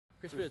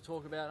Chris, bit of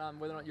talk about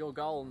whether or not your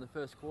goal in the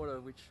first quarter,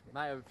 which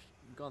may have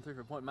gone through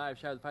for a point, may have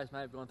showed the pace,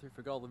 may have gone through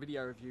for a goal. The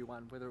video review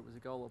one, whether it was a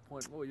goal or a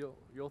point. What were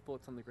your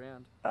thoughts on the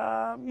ground?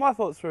 My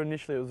thoughts were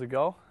initially it was a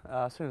goal.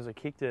 As soon as I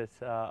kicked it,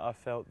 I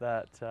felt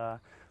that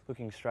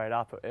looking straight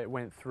up, it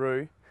went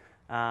through.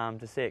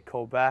 To see it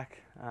called back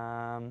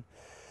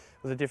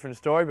was a different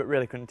story, but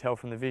really couldn't tell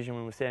from the vision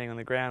when we were standing on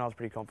the ground. I was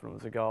pretty confident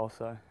it was a goal,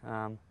 so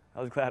I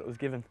was glad it was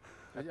given.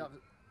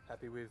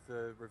 Happy with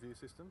the review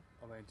system?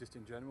 I mean, just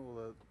in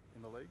general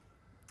in the league?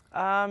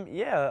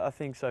 Yeah, I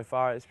think so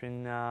far it's been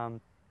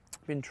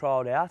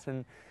trialled out,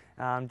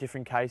 and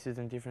different cases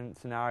and different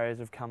scenarios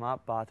have come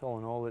up. But all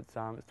in all, it's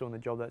doing the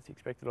job that's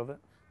expected of it.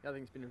 The other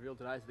thing that's been revealed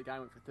today is the game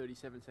went for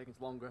 37 seconds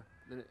longer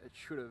than it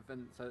should have,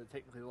 and so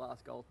technically the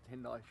last goal,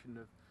 Tendai, shouldn't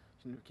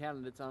have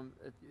counted. It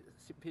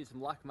appears some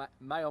luck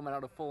may or may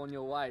not have fallen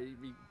your way.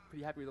 You'd be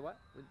pretty happy with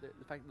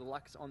the fact that the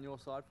luck's on your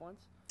side,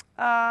 points.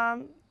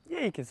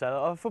 Yeah, you can say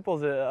that.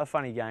 Football's a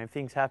funny game.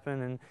 Things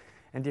happen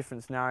and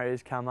different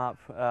scenarios come up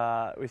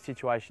with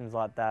situations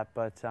like that.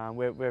 But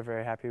we're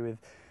very happy with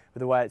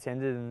the way it's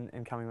ended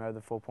and coming away with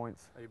the 4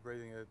 points. Are you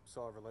breathing a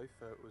sigh of relief?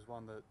 It was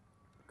one that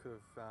could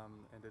have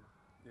ended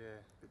a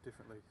bit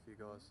differently for you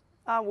guys.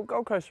 Well,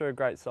 Gold Coast are a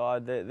great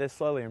side. They're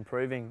slowly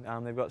improving.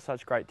 They've got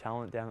such great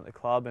talent down at the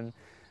club, and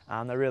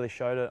they really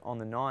showed it on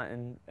the night.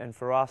 And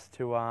for us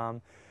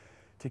to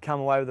come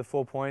away with the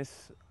 4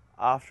 points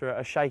after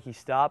a shaky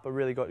start, but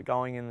really got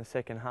going in the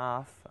second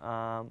half,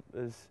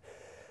 is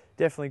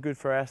definitely good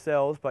for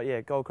ourselves. But yeah,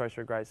 Gold Coast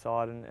are a great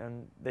side,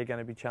 and they're going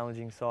to be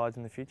challenging sides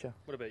in the future.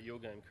 What about your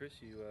game, Chris?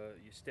 You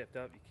stepped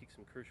up, you kicked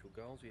some crucial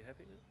goals. Are you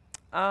happy with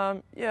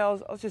it? Yeah,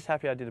 I was just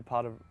happy I did a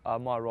part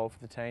of my role for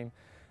the team.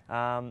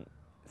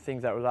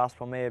 Things that was asked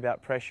from me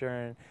about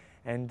pressure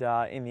and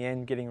in the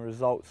end getting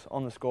results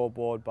on the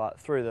scoreboard, but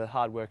through the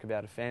hard work of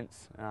our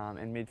defence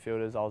and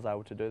midfielders, I was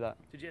able to do that.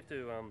 Did you have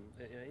to,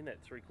 in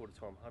that three-quarter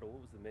time huddle,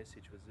 what was the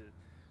message? Was it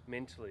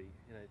mentally,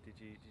 did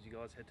you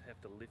guys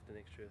have to lift an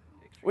extra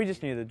We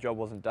just knew the job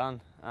wasn't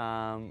done.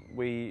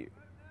 We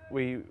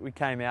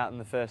came out in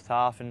the first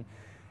half and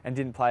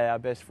didn't play our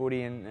best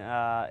footy, and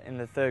in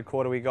the third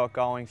quarter we got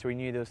going, so we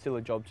knew there was still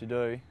a job to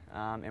do,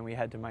 and we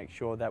had to make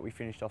sure that we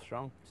finished off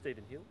strong.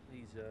 Stephen Hill,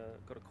 he's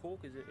got a cork.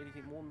 Is there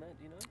anything more than that,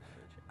 do you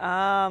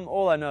know?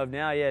 All I know of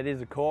now, yeah, it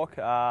is a cork.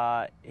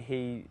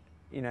 He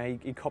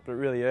copped it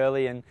really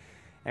early and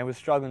was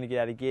struggling to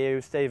get out of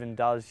gear. Stephen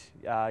does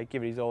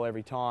give it his all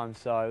every time,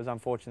 so it was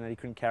unfortunate that he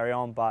couldn't carry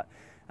on, but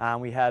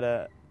we had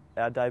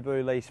our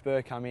debut, Lee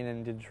Spur, come in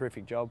and did a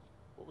terrific job.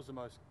 What was the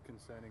most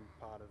concerning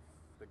part of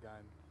the game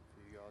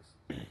for you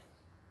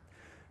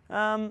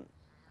guys?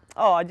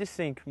 I just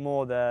think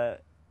more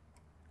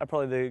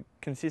probably the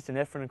consistent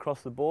effort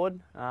across the board.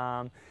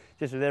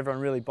 Just with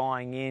everyone really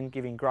buying in,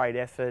 giving great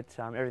effort,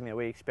 everything that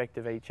we expect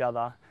of each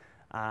other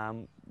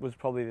was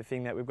probably the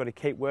thing that we've got to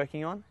keep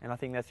working on, and I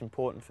think that's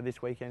important for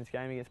this weekend's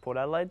game against Port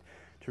Adelaide,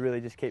 to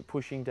really just keep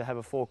pushing to have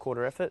a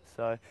 4-quarter effort.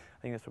 So I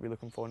think that's what we're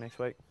looking for next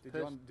week.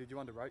 Did you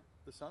underrate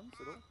the Suns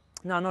at all?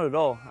 No, not at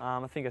all.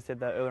 I think I said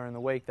that earlier in the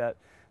week, that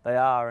they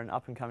are an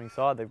up-and-coming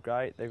side. They've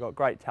got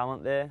great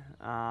talent there,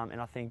 and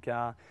I think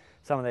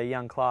some of their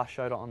young class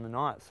showed it on the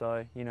night.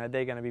 So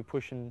they're going to be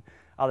pushing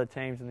other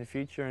teams in the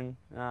future,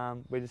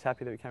 and we're just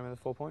happy that we came with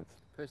the 4 points.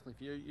 Personally,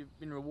 for you, you've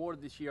been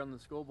rewarded this year on the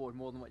scoreboard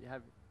more than what you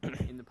have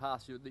in the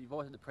past. You've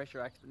always had the pressure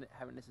act, but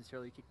haven't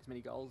necessarily kicked as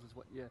many goals as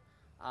what you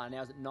are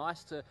now. Is it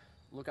nice to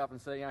look up and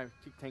see,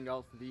 kicked 10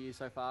 goals for the year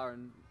so far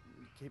and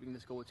keeping the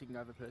score ticking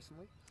over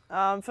personally?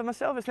 For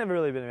myself, it's never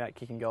really been about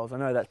kicking goals. I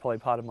know that's probably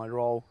part of my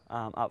role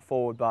up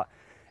forward, but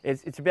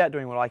it's about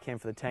doing what I can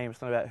for the team.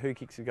 It's not about who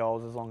kicks the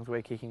goals, as long as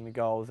we're kicking the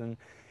goals. And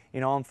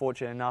I'm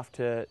fortunate enough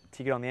to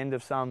get on the end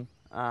of some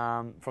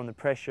from the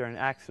pressure and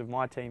acts of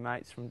my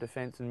teammates from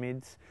defence and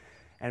mids,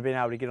 and being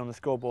able to get on the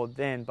scoreboard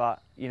then. But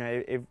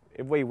if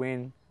we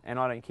win and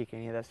I don't kick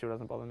any, that still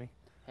doesn't bother me.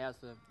 How's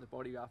the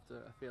body after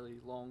a fairly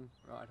long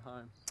ride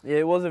home? Yeah,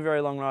 it was a very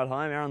long ride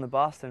home. Hour on the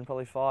bus and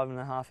probably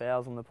 5.5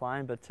 hours on the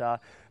plane,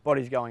 but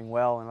body's going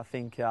well, and I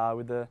think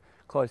with the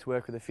close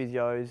work with the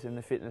physios and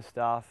the fitness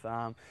staff,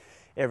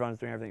 everyone's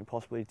doing everything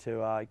possibly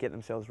to get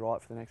themselves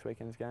right for the next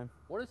weekend's game.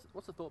 What's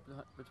the thought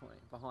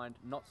behind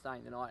not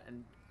staying the night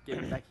and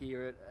getting back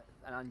here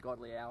at an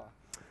ungodly hour?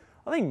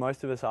 I think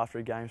most of us after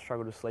a game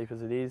struggle to sleep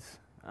as it is,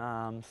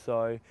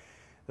 so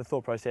the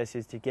thought process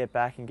is to get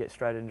back and get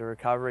straight into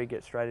recovery,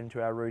 get straight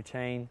into our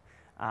routine,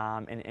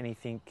 and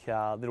anything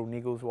little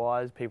niggles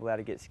wise, people able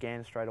to get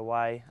scanned straight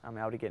away,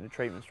 able to get into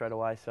treatment straight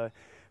away. So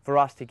for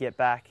us to get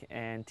back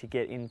and to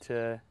get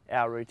into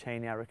our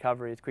routine, our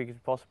recovery as quick as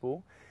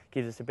possible,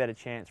 gives us a better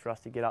chance for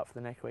us to get up for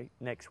the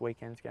next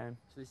weekend's game.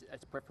 So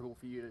it's preferable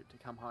for you to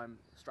come home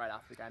straight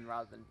after the game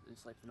rather than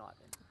sleep the night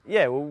then?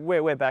 Yeah,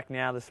 well, we're back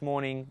now. This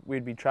morning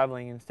we'd be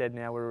travelling instead.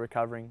 Now we're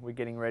recovering, we're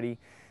getting ready.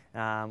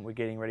 We're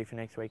getting ready for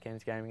next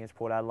weekend's game against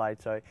Port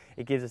Adelaide, so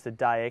it gives us a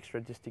day extra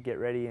just to get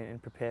ready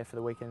and prepare for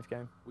the weekend's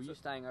game. Were you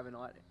staying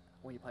overnight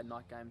when you played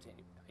night games at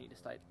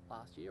Interstate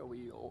last year, or were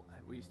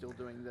you still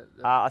doing the...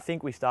 I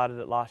think we started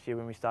it last year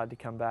when we started to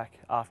come back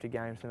after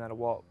games, no matter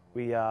what.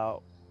 We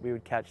we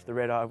would catch the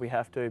red eye if we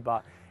have to,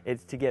 but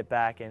it's to get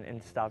back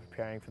and start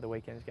preparing for the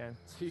weekend's game.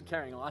 So you're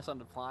carrying ice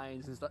under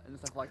planes and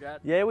stuff like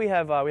that? Yeah, we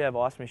have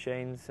ice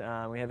machines.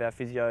 We have our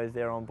physios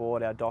there on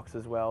board, our docs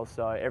as well.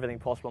 So everything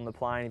possible on the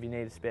plane. If you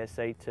need a spare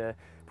seat to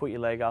put your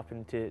leg up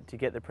and to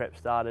get the prep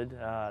started,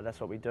 that's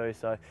what we do.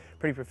 So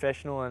pretty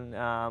professional,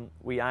 and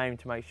we aim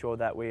to make sure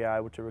that we are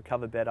able to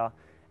recover better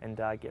and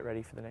get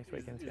ready for the next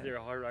weekend's game. Is there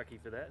a hierarchy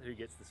for that? Who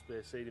gets the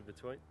spare seat in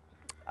between?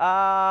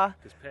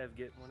 Does Pav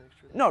get one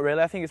extra? Not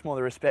really. I think it's more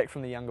the respect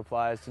from the younger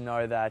players to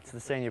know that the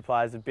senior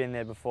players have been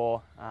there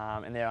before,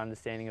 and their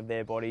understanding of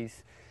their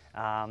bodies.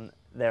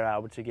 They're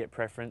able to get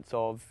preference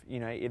of,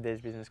 if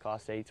there's business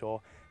class seats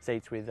or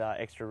seats with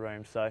extra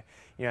room. So,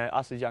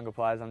 us as younger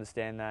players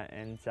understand that,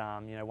 and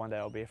one day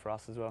it'll be for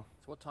us as well.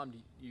 So what time do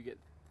you get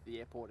to the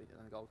airport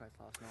on the Gold Coast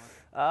last night?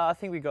 I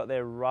think we got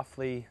there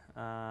roughly,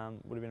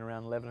 would have been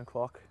around 11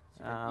 o'clock.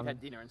 You've had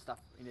dinner and stuff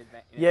in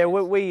advance? Yeah,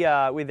 we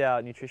with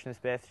our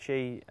nutritionist Beth,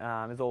 she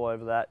is all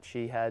over that.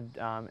 She had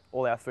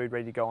all our food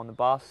ready to go on the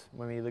bus.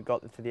 When we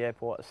got to the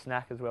airport, a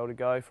snack as well to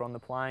go for on the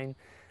plane.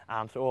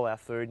 So all our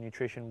food,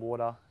 nutrition,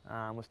 water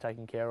was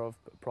taken care of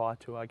prior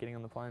to getting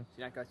on the plane. So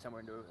you don't go somewhere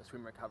into a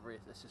swim recovery,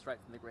 it's just straight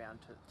from the ground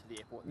to the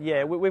airport?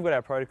 Yeah, we've got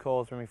our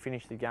protocols when we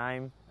finish the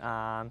game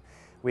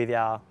with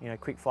our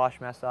quick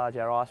flush massage,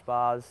 our ice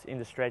bars,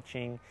 into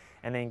stretching,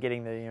 and then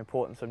getting the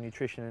importance of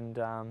nutrition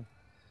and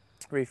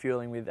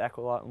refueling with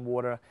aqualyte and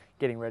water,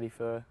 getting ready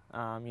for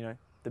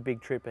the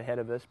big trip ahead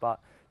of us, but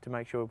to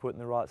make sure we're putting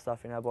the right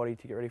stuff in our body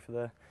to get ready for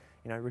the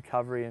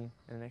recovery and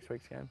the next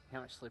week's game.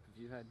 How much sleep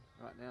have you had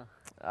right now?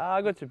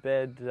 I got to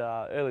bed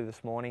early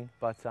this morning,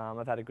 but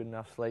I've had a good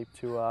enough sleep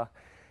to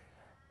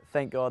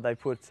thank God they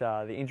put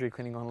the injury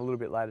clinic on a little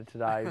bit later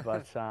today,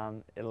 but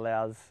it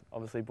allows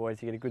obviously boys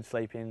to get a good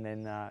sleep in,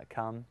 then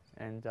come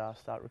and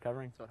start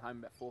recovering. So at home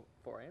about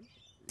 4 a.m?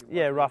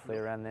 Yeah, roughly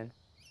around then.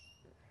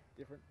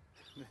 Different?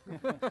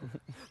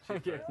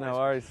 No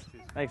worries.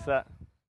 Thanks for that.